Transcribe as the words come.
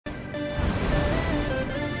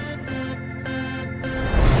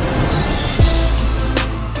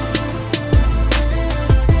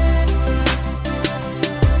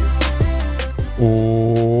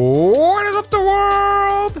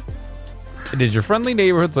It is your friendly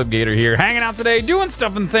neighborhood Subgator here, hanging out today, doing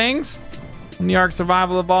stuff and things on the ARK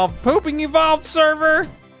Survival Evolved Pooping Evolved server. Do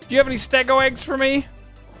you have any stego eggs for me?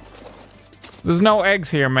 There's no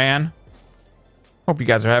eggs here, man. Hope you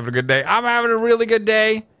guys are having a good day. I'm having a really good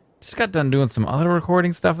day. Just got done doing some other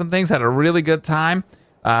recording stuff and things. Had a really good time.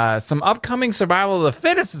 Some upcoming Survival of the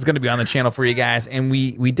Fittest is going to be on the channel for you guys, and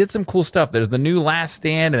we did some cool stuff. There's the new Last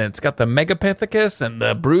Stand, and it's got the Megapithecus and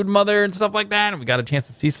the Brood Mother and stuff like that, and we got a chance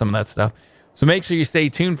to see some of that stuff. So make sure you stay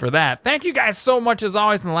tuned for that. Thank you guys so much, as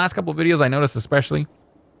always, in the last couple of videos. I noticed especially.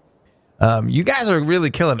 You guys are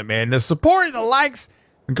really killing it, man. The support, the likes,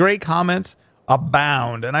 the great comments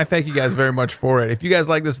abound, and I thank you guys very much for it. If you guys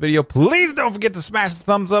like this video, please don't forget to smash the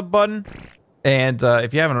thumbs up button. And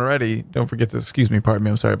if you haven't already, don't forget to, excuse me, pardon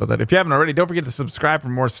me, I'm sorry about that. If you haven't already, don't forget to subscribe for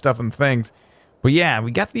more stuff and things. But yeah, we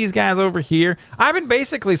got these guys over here. I've been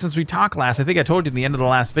basically, since we talked last, I think I told you at the end of the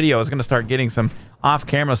last video, I was going to start getting some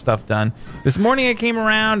off-camera stuff done. This morning I came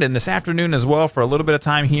around, and this afternoon as well, for a little bit of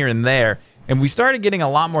time here and there. And we started getting a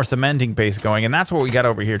lot more cementing paste going, and that's what we got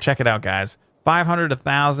over here. Check it out, guys. 500,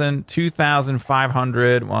 1,000,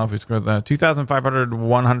 2,500, well, if we scroll that, 2,500,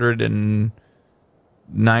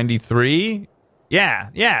 193.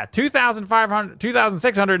 Yeah, 2,500,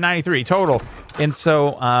 2,693 total. And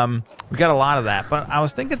so we got a lot of that. But I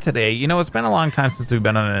was thinking today, you know, it's been a long time since we've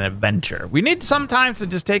been on an adventure. We need sometimes to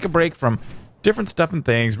just take a break from different stuff and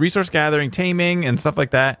things, resource gathering, taming, and stuff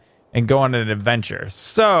like that, and go on an adventure.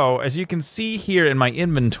 So as you can see here in my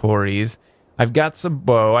inventories, I've got some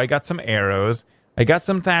bow, I got some arrows, I got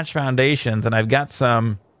some thatch foundations, and I've got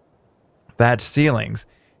some thatch ceilings.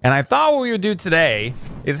 And I thought what we would do today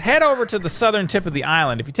is head over to the southern tip of the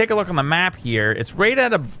island. If you take a look on the map here, it's right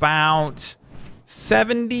at about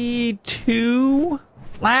 72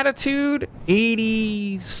 latitude,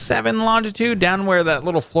 87 longitude, down where that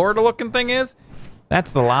little Florida-looking thing is.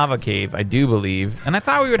 That's the lava cave, I do believe. And I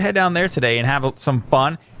thought we would head down there today and have some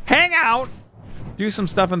fun, hang out, do some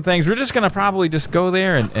stuff and things. We're just going to probably just go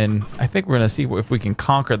there, and I think we're going to see if we can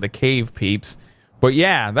conquer the cave, peeps. But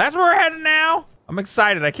yeah, that's where we're heading now. I'm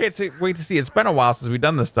excited. I can't wait to see. It's been a while since we've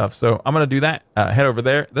done this stuff, so I'm going to do that. Head over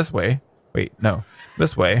there, this way. Wait, no,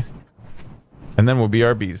 this way. And then we'll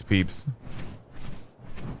BRBs, peeps.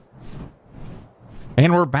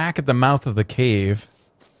 And we're back at the mouth of the cave.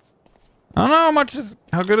 I don't know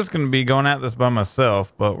how good it's going to be going at this by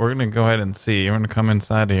myself, but we're going to go ahead and see. We're going to come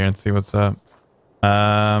inside here and see what's up.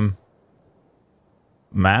 Maz?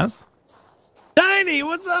 Tiny,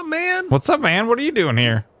 what's up, man? What's up, man? What are you doing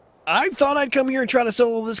here? I thought I'd come here and try to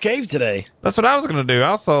solo this cave today. That's what I was going to do.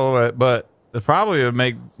 I'll solo it, but it probably would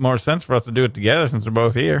make more sense for us to do it together since we're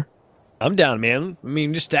both here. I'm down, man. I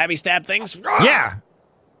mean, just stab things. Yeah.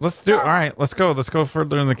 Let's do it. All right, let's go. Let's go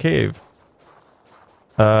further in the cave.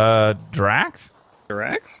 Draax?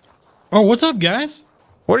 Draax? Oh, what's up, guys?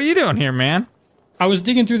 What are you doing here, man? I was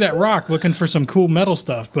digging through that rock looking for some cool metal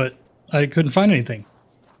stuff, but I couldn't find anything.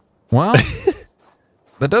 Well,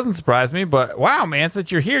 that doesn't surprise me, but wow, man,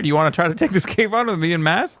 since you're here, do you want to try to take this cave on with me and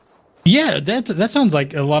Maz? Yeah, that sounds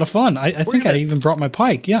like a lot of fun. I think I even brought my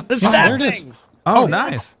pike. Yeah, there it is. Oh,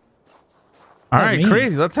 nice. All right,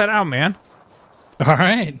 crazy. Let's head out, man. All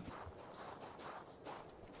right.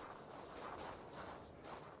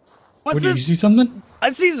 What's Did you see something?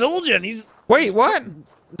 I see Zueljin. Wait, what?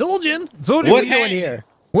 Zueljin. Zueljin, What's doing here?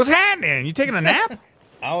 What's happening? You taking a nap?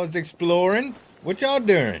 I was exploring. What y'all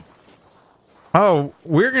doing? Oh,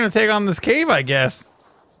 we're gonna take on this cave, I guess.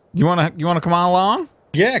 You wanna come on along?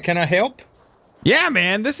 Yeah, can I help? Yeah,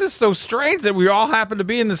 man. This is so strange that we all happen to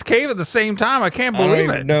be in this cave at the same time. I can't believe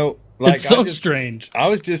it. No, like it's so strange. I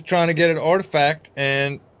was just trying to get an artifact,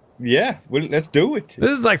 and yeah, let's do it.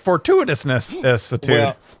 This is like fortuitousness.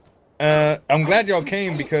 Well, I'm glad y'all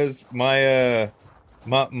came because my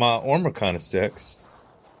armor kind of sucks.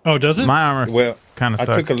 Oh, does it? My armor kind of sucks.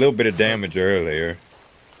 I took a little bit of damage earlier.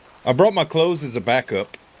 I brought my clothes as a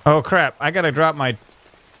backup. Oh, crap. I got to drop my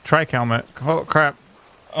trike helmet. Oh, crap.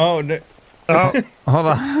 Oh, no. Oh, hold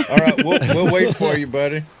on. All right, we'll wait for you,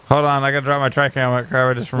 buddy. Hold on. I got to drop my trike helmet.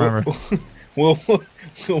 Crap, I just remembered. We'll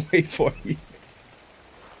wait for you.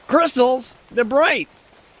 Crystals, they're bright.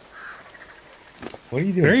 What are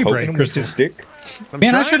you doing? Very Poking bright them crystals. with your stick?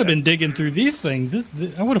 Man, I should have been digging through these things.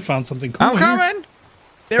 I would have found something cool. I'm coming.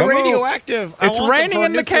 They're Come on. radioactive. It's raining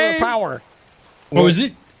in the cave. Power. Oh, is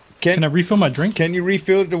it? Can I refill my drink? Can you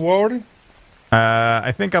refill the water?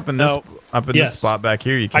 I think up in this this spot back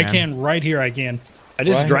here you can. I can right here. I can. I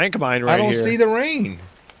just drank mine right here. I don't see the rain.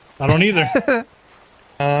 I don't either.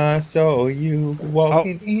 I saw you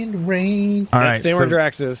walking in the rain. All Let's right, stay where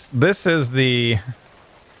Draax is. This is the.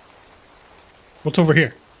 What's over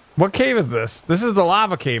here? What cave is this? This is the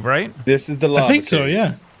lava cave, right? This is the lava I think cave. so,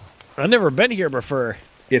 yeah. I've never been here before.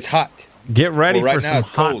 It's hot. Get ready Well, right for now some it's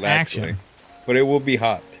hot cold, action. actually. But it will be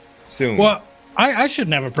hot soon. Well, I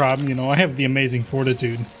shouldn't have a problem. You know, I have the amazing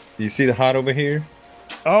fortitude. You see the hot over here?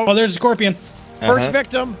 Oh, there's a scorpion. First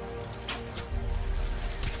victim.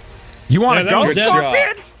 You want Yeah, to that go, was dead.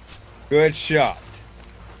 Scorpion? Good shot.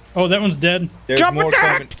 Oh, that one's dead. There's Jump more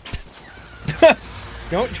attack! coming.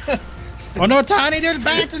 Don't. Oh no, Tiny, there's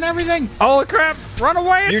bats and everything. Holy crap! Run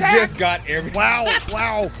away! You Attack! just got everything. Wow,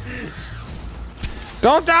 wow.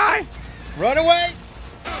 Don't die! Run away!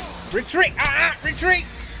 Retreat! Retreat!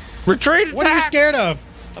 Retreat! What are you attack! scared of?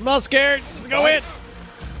 I'm not scared. Let's go in.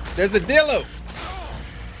 There's a dillo.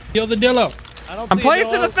 Kill the Dillo. I don't I'm see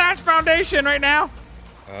placing no- the thatch foundation right now.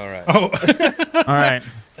 All right. Oh, All right.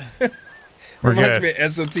 We're Reminds good. me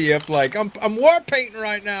of SOTF. Like I'm war painting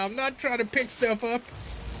right now. I'm not trying to pick stuff up.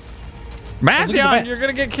 Look at the Matthew, bats. you're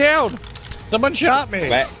gonna get killed. Someone shot me.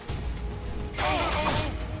 Back.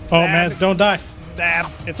 oh, man, don't die. Damn.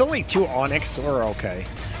 It's only 2 onyx, so we're okay.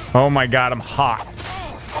 Oh my god, I'm hot.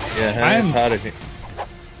 Yeah, it's hot in here.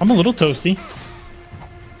 I'm a little toasty.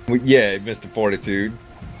 Yeah, Mr. Fortitude.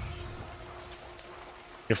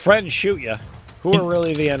 Your friends shoot you. Who are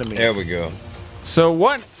really the enemies? There we go. So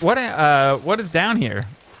what is down here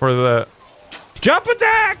for the jump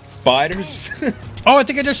attack? Spiders. Oh, I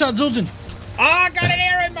think I just shot Zueljin. Oh, I got an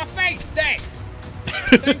arrow in my face. Thanks.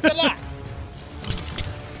 Thanks a lot.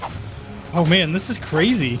 Oh man, this is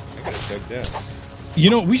crazy. I gotta choke down. You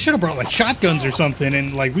know, we should have brought like shotguns or something,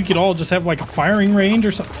 and like we could all just have like a firing range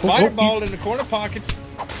or something. Fireball in the corner pocket.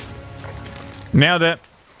 Nailed it.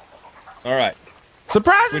 All right.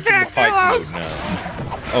 Surprise Switching to attack, pike Pillows! mode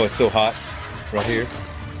now. Oh, it's so hot. Right here.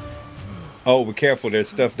 Oh, be careful. There's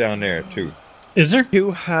stuff down there, too. Is there?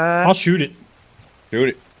 Too high. I'll shoot it. Shoot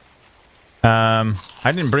it. I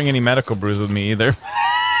didn't bring any medical brews with me either.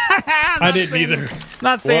 I didn't either.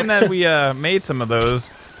 Not saying Well- that we made some of those.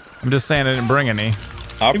 I'm just saying I didn't bring any.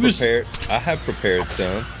 I It was- prepared. I have prepared some.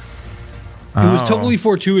 It was Oh. totally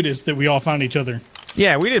fortuitous that we all found each other.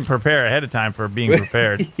 Yeah, we didn't prepare ahead of time for being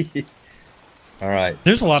prepared. All right.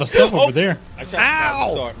 There's a lot of stuff over there. I shot Ow!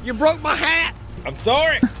 I'm sorry. You broke my hat. I'm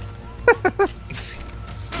sorry.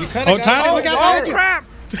 You kind Oh, of Tiny, got look out Oh behind you. crap!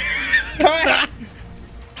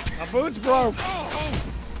 My boots broke.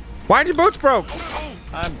 Why'd your boots broke?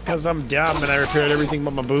 Because I'm dumb and I repaired everything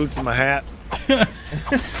but my boots and my hat.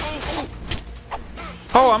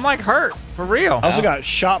 Oh, I'm like hurt for real. I also got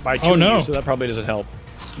shot by 2 Oh, of no. you, so that probably doesn't help.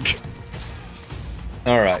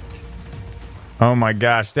 All right. Oh my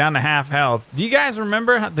gosh, down to half health. Do you guys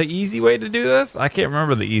remember the easy way to do this? I can't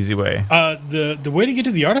remember the easy way. The way to get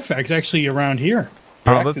to the artifacts actually around here.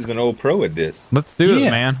 Draax let's- is an old pro at this. Let's do Yeah.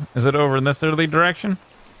 it, man. Is it over in this early direction?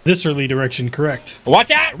 This early direction, correct. Watch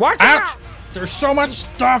out! Watch Ouch! out! There's so much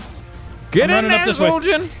stuff. Get I'm in running there, up this way.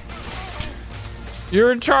 Zueljin.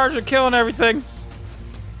 You're in charge of killing everything.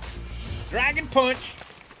 Dragon punch.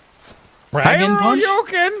 Dragon Hey, punch.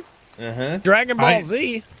 Yokin. Uh-huh. Dragon Ball I-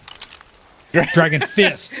 Z. Dragon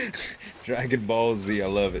fist. Dragon Ball Z. I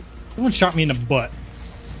love it. Someone shot me in the butt.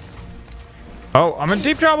 Oh, I'm in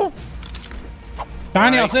deep trouble.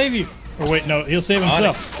 Tiny, I'll Right. save you. Or wait, no, he'll save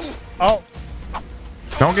himself. Onyx. Oh,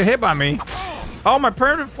 Don't get hit by me. Oh, my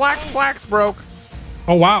permanent flax broke.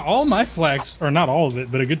 Oh wow, all my flags, or not all of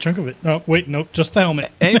it, but a good chunk of it. Oh wait, nope, just the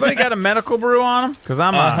helmet. Anybody got a medical brew on them? Because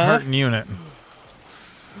I'm a Uh-huh. hurting unit.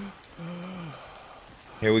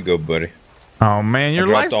 Here we go, buddy. Oh man,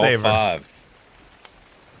 you're a I dropped all lifesaver. 5.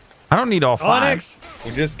 I don't need all 5. Onyx.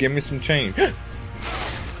 Well, just give me some change.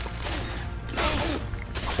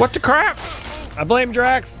 What the crap? I blame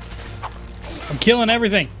Draax. I'm killing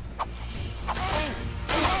everything.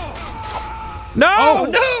 No! Oh,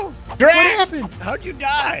 no! What happened? How'd you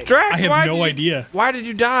die? Draax, I have why'd no you- idea. Why did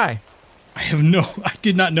you die? I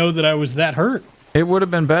did not know that I was that hurt. It would have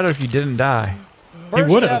been better if you didn't die. It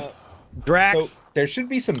would have. Draax. So, there should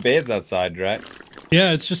be some beds outside, Draax.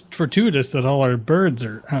 Yeah, it's just fortuitous that all our birds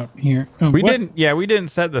are out here. Oh, We what? didn't. Yeah, we didn't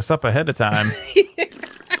set this up ahead of time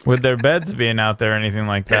with their beds being out there or anything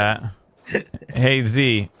like that. Hey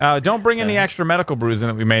Z, don't bring any extra medical brews in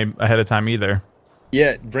that we made ahead of time either.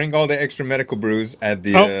 Yeah, bring all the extra medical brews at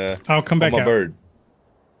the. I'll come back on my out. bird.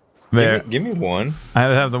 There, Give me one I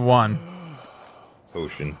have the one.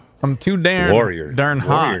 potion. I'm too darn Warrior hot.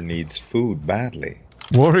 Warrior needs food badly.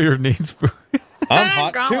 Warrior needs food. I'm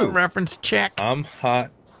hot Gauntlet too. reference check. I'm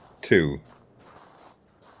hot too.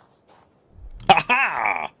 Ha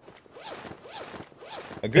ha!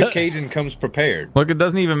 A good Cajun comes prepared. Look, it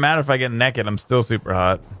doesn't even matter if I get naked. I'm still super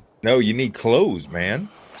hot. No, you need clothes, man.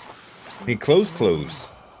 You need clothes.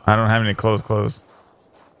 I don't have any clothes.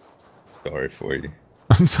 Sorry for you.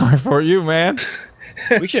 I'm sorry for you, man.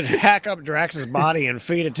 We should hack up Draax's body and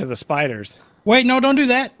feed it to the spiders. Wait, no, don't do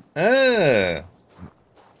that.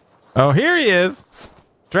 Oh, here he is.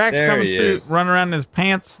 Draax There coming he through, is. running around in his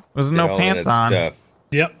pants. There's no All pants that on. Stuff.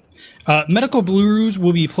 Yep. Medical blues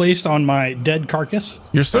will be placed on my dead carcass.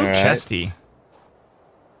 You're so All right. chesty.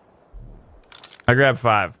 I grabbed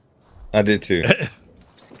 5. I did too.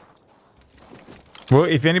 Well,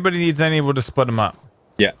 if anybody needs any, we'll just split them up.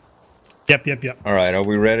 Yeah. Yep. All right. Are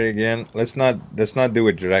we ready again? Let's not do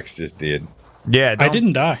what Draax just did. Yeah, I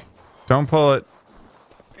didn't die. Don't pull it.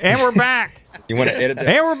 And we're back. You want to edit that?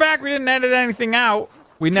 And we're back. We didn't edit anything out.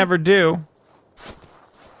 We never do.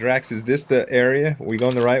 Draax, is this the area? We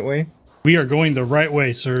going the right way? We are going the right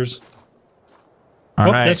way, sirs. All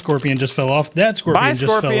Oh, right. that scorpion just fell off. That scorpion Bye, just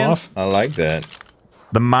fell scorpions. off. I like that.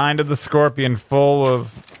 The mind of the scorpion full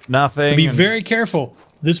of nothing. Be and- very careful.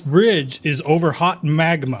 This bridge is over hot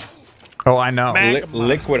magma. Oh, I know.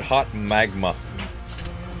 Liquid hot magma.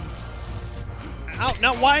 Ow,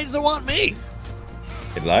 now why does it want me?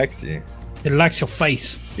 It likes you. It likes your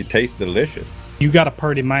face. You taste delicious. You got a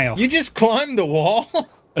pretty mouth. You just climbed the wall.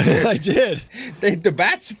 I did. The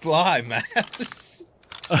bats fly, man.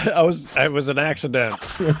 It was an accident.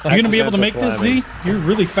 You gonna be able to make this, Z? You're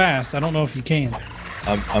really fast. I don't know if you can.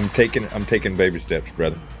 I'm taking baby steps,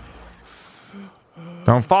 brother.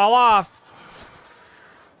 Don't fall off.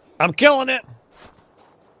 I'm killing it.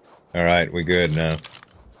 All right, we good now.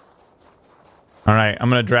 All right, I'm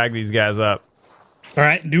going to drag these guys up. All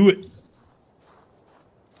right, do it.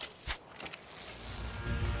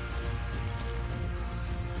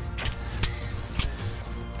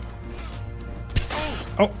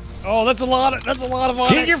 Oh, that's a lot of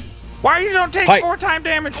onyx. Why you don't take Pipe. 4-time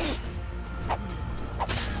damage?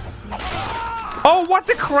 Oh, what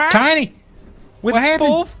the crap? Tiny. With what happened?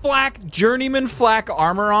 full flak, journeyman flak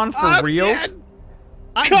armor on for I'm reals? dead.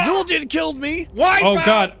 Zueljin killed me. Why? Oh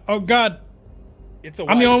God. Oh God. It's a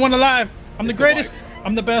I'm the only one alive. I'm the It's a greatest.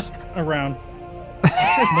 I'm the best around.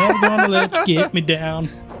 Never gonna let you get me down.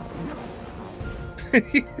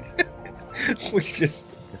 we just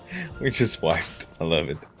wiped. I love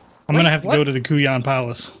it. I'm gonna have to what? go to the Kuyan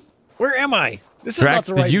Palace. Where am I? This is not Drax,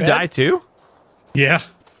 the right did you bed. die too? Yeah,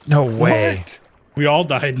 No way. What? we all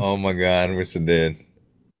died. Oh my God, we're so dead.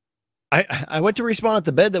 I went to respawn at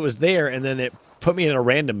the bed that was there, and then it put me in a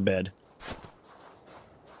random bed.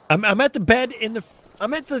 I'm at the bed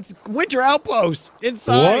I'm at the winter outpost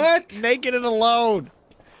inside, What? naked and alone.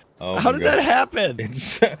 Oh How my did God. that happen?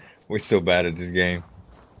 We're so bad at this game.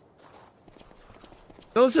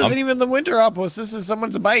 No, this isn't even the winter outpost. This is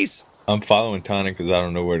someone's base. I'm following Tonic because I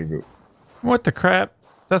don't know where to go. What the crap?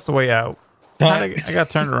 That's the way out. I got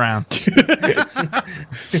turned around. Did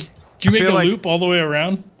you make feel a like- loop all the way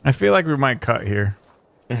around? I feel like we might cut here.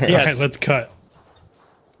 All right, let's cut.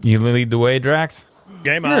 You lead the way, Drax?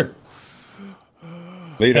 Game Sure.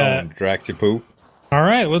 on. Lead on, Draxy Poo. All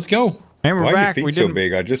right, let's go. And we're Why are back. your We feet so didn't.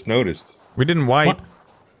 big? I just noticed. We didn't wipe. What? You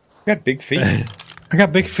got big feet. I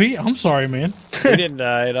got big feet. I'm sorry, man. We didn't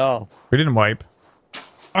die at all. We didn't wipe.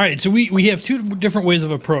 All right, so we have two different ways of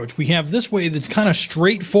approach. We have this way that's kind of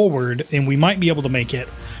straightforward, and we might be able to make it.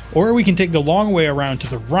 Or we can take the long way around to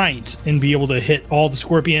the right and be able to hit all the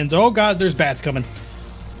scorpions. Oh, God, there's bats coming.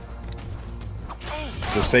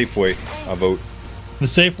 The safe way, I vote. The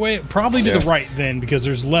safe way? Probably to Yeah. the right, then, because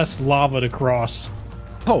there's less lava to cross.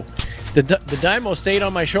 Oh, the Daimo stayed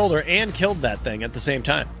on my shoulder and killed that thing at the same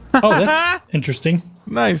time. Oh, that's interesting.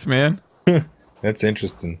 Nice, man. That's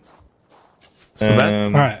interesting. So that-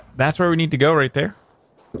 All right. That's where we need to go right there.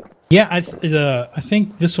 Yeah, I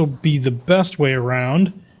think this will be the best way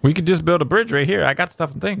around. We could just build a bridge right here. I got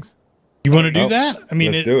stuff and things. You want to do Oh, that? I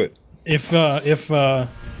mean, let's do it.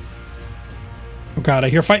 Oh God, I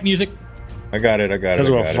hear fight music. I got it. Because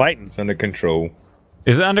I we're got fighting. it. It's under control.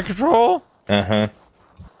 Is it under control? Uh-huh.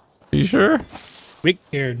 Are you sure?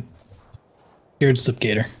 Scared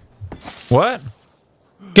Slipgator. What?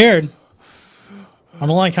 Scared. I don't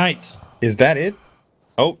like heights. Is that it?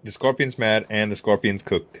 Oh, the scorpion's mad and the scorpion's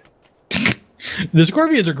cooked. The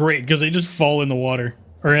scorpions are great because they just fall in the water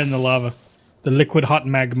or in the lava, the liquid hot I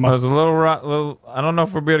magma. was a little. I don't know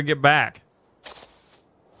if we'll be able to get back.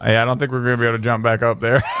 Yeah, I don't think we're going to be able to jump back up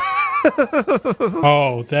there.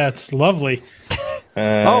 Oh, that's lovely.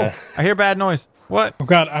 Oh, I hear bad noise. What? Oh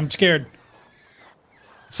God, I'm scared.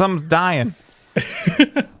 Something's dying.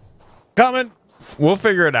 Coming. We'll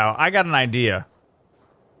figure it out. I got an idea.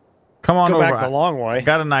 Come on Go over. back the long way. I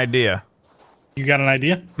got an idea. You got an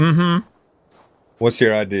idea? What's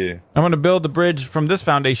your idea? I'm going to build the bridge from this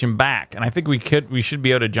foundation back, and I think we should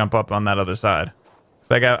be able to jump up on that other side.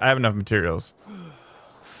 So I have enough materials.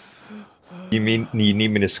 You mean you need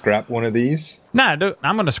me to scrap one of these? Nah, dude,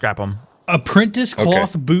 I'm gonna scrap them. Apprentice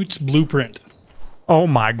cloth boots blueprint. Oh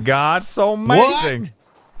my god, so amazing.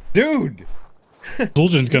 Dude,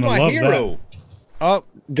 Zueljin's gonna my love hero. Oh,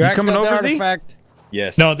 Draax coming got the over, Z? artifact.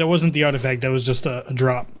 Yes. that. No, that wasn't the artifact. That was just a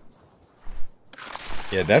drop.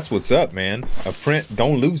 Yeah, that's what's up, man. A print.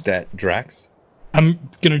 Don't lose that, Draax. I'm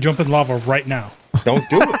gonna jump in lava right now. Don't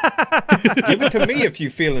do it. Give it to me if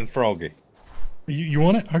you're feeling froggy. You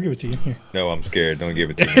want it? I'll give it to you. Here. No, I'm scared. Don't give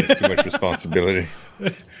it to me. It's too much responsibility.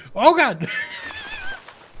 Oh God!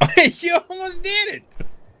 You almost did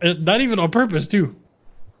it. Not even on purpose, too.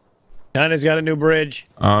 China's got a new bridge.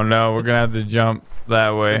 Oh no, we're gonna have to jump that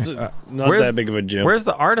way. It's not where's- that big of a jump. Where's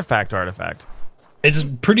the artifact? It's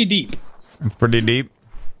pretty deep. It's pretty deep.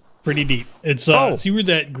 Pretty deep. It's Oh. see where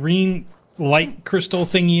that green light crystal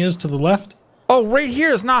thingy is to the left? Oh, right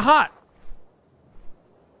here. It's not hot.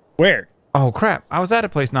 Where? Oh crap! I was at a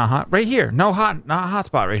place not hot. Right here. No hot. Not a hot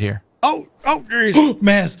spot. Right here. Oh, jeez.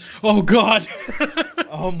 Mass. Oh God.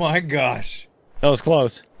 Oh my gosh. That was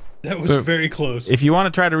close. That was So, very close. If you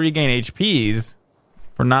want to try to regain HPs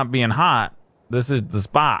for not being hot, this is the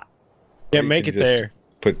spot. Can't You make can it just there.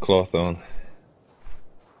 Put cloth on.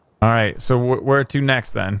 All right. So where to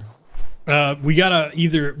next then? We gotta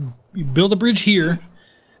either build a bridge here,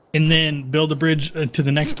 and then build a bridge to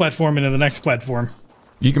the next platform and to the next platform.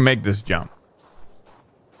 You can make this jump.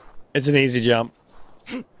 It's an easy jump.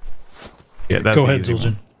 Yeah, that's Go an ahead, easy one.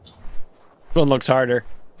 Zueljin. This one looks harder,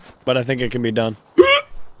 but I think it can be done.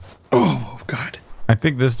 Oh God. I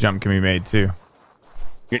think this jump can be made too.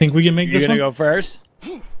 Think we can make You're this gonna one? go first?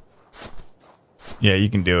 Yeah, you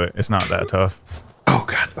can do it. It's not that tough. Oh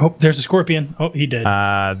God. Oh, there's a scorpion. Oh, he did.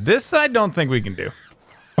 This I don't think we can do.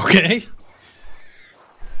 Okay.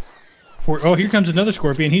 Oh, here comes another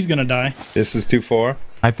scorpion. He's gonna die. This is too far.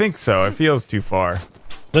 I think so. It feels too far.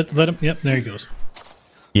 Let him. Yep, there he goes.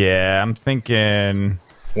 Yeah, I'm thinking.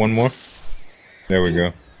 One more. There we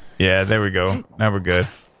go. Yeah, there we go. Now we're good.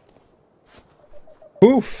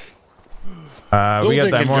 Oof. We got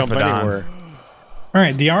Zueljin that can jump Morphodon. anywhere. All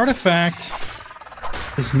right, the artifact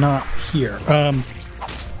is not here.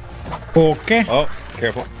 Okay. Oh,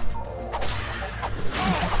 careful.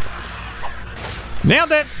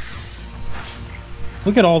 Nailed it.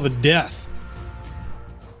 Look at all the death.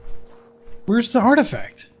 Where's the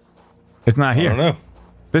artifact? It's not I here. don't know.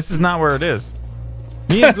 This is not where it is.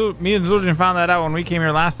 Me and Zueljin found that out when we came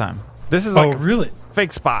here last time. This is like Oh, really? a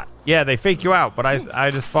fake spot. Yeah, they fake you out, but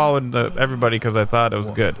I just followed everybody because I thought it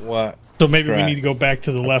was good. What? So maybe we Draax. need to go back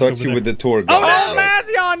to the I left thought over you there. were the tour guide. Oh,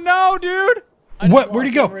 Mazion, no, dude. I just What? Where'd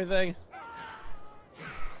he lost go? Everything.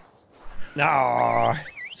 No.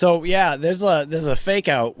 So yeah, there's a fake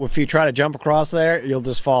out. If you try to jump across there, you'll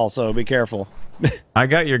just fall. So be careful. I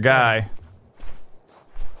got your guy.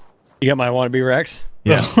 You got my wannabe Rex?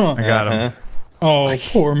 Yeah, I got him. Uh-huh. Oh,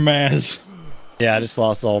 poor Maz. Yeah, I just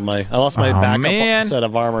lost all my. I lost my Oh, backup man. set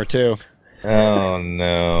of armor too. Oh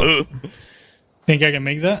no. Think I can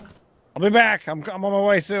make that? I'll be back. I'm on my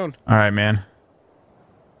way soon. All right, man.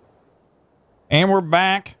 And we're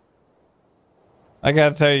back. I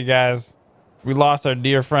gotta tell you guys, we lost our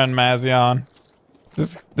dear friend Mazion.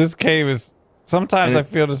 This cave is. Sometimes I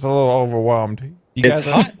feel just a little overwhelmed. You It's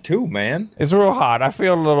guys- hot too, man. It's real hot. I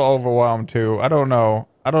feel a little overwhelmed too. I don't know.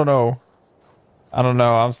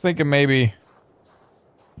 I was thinking maybe.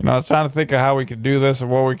 I was trying to think of how we could do this or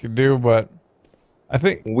what we could do, but I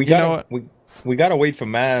think We you know gotta what? we gotta wait for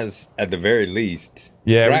Maz at the very least.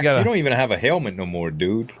 Yeah, we Draax, gotta- you don't even have a helmet no more,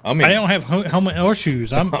 dude. I mean, I don't have helmet or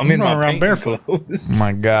shoes. I'm I'm in my running around painting barefoot. clothes. Oh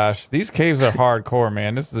my gosh, these caves are hardcore,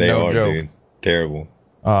 man. This is They no are, joke. dude. Terrible.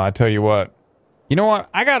 I tell you what. You know what?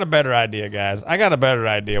 I got a better idea, guys. I got a better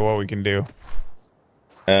idea what we can do.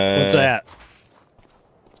 What's that?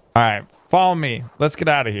 All right, follow me. Let's get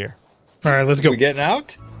out of here. All right, let's go. We getting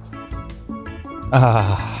out?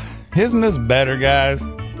 Isn't this better, guys?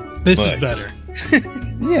 This Look. is better.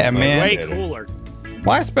 Yeah, man. Way cooler.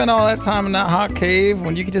 Why spend all that time in that hot cave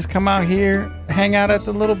when you could just come out here, hang out at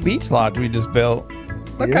the little beach lodge we just built?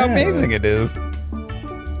 Look how Yeah. amazing it is.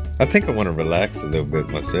 I think I want to relax a little bit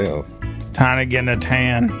myself. Time to get in a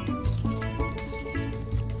tan.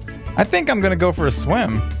 I think I'm gonna go for a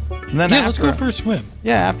swim. And then Yeah, let's after, go for a swim.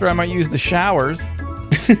 Yeah, after I might use the showers.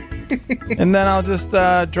 And then I'll just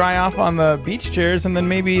dry off on the beach chairs, and then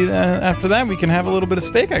maybe after that we can have a little bit of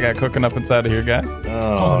steak I got cooking up inside of here, guys.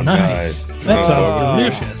 Oh, nice. guys. That Oh. sounds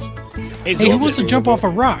delicious. Hey, Hey, who Zueljin. wants to jump off a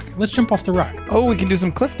rock? Let's jump off the rock. Oh, we can do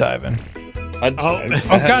some cliff diving. I, Oh.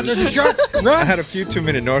 Oh God, there's a shark! I Run! had a few too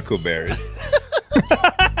many narco berries.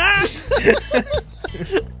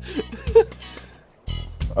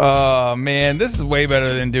 Oh man, this is way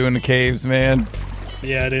better than doing the caves, man.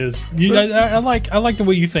 Yeah, it is. I like the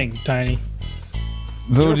way you think, Tiny.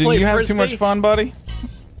 So did play you have too Frisbee? much fun, buddy?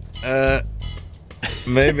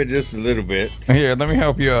 Maybe just a little bit. Here, let me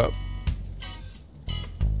help you up.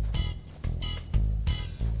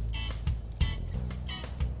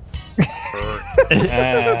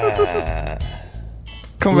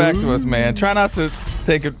 Come back to us, man. Try not to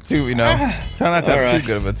take it too, try not to have too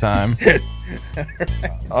good of a time.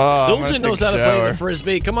 Oh, Zueljin knows how to play the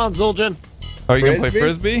frisbee. Come on, Zueljin. Oh, you gonna play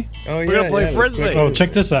frisbee? Oh, yeah. We're gonna play let's Frisbee. play Oh,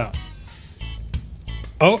 check this out.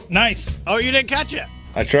 Oh, nice. Oh, you didn't catch it.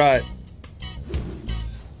 I tried.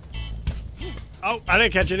 Oh, I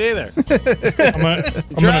didn't catch it either.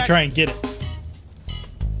 I'm gonna try and get it.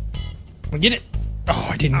 I'm gonna get it. Oh,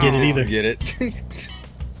 I didn't get it either. Get it.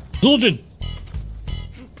 Zueljin.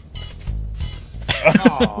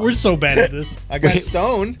 We're so bad at this. I got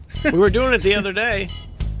stoned. We were doing it the other day.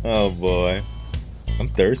 Oh boy, I'm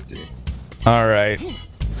thirsty. All right.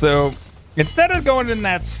 So instead of going in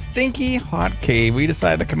that stinky hot cave, we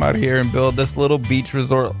decided to come out here and build this little beach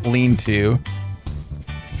resort lean-to.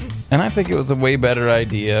 And I think it was a way better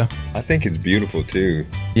idea. I think it's beautiful too.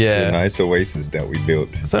 Yeah. It's a nice oasis that we built.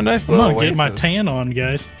 It's a nice I'm little gonna get my oasis. tan on,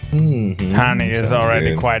 guys. Tiny is Sounds already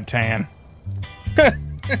good. quite tan.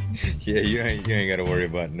 Yeah, you ain't got to worry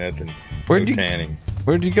about nothing. Where'd No you- tanning?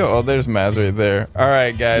 Where'd you go? Oh, there's Maz right there. All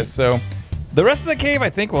right, guys. So the rest of the cave, I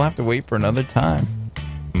think we'll have to wait for another time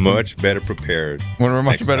Much better prepared. when we're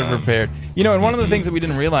much Next better time. prepared. And one of the things that we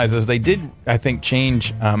didn't realize is they did, I think,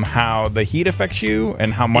 change how the heat affects you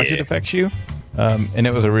and how much it affects you. And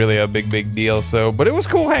it was a big deal. So, but it was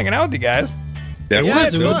cool hanging out with you guys. That Yeah,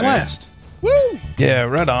 It was a fun. blast. Woo! Yeah,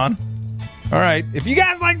 right on. All right. If you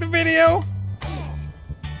guys like the video,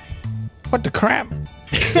 what the crap?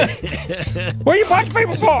 What are you punching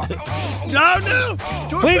people for? No!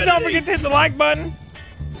 Please don't forget to hit the like button.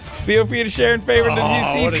 Feel free to share and favorite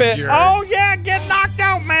as you what see a fit. jerk. Oh yeah, get knocked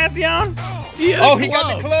out, Matthew. He got Oh, a he got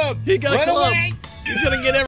club. the club. He got a Run club. away. He's gonna get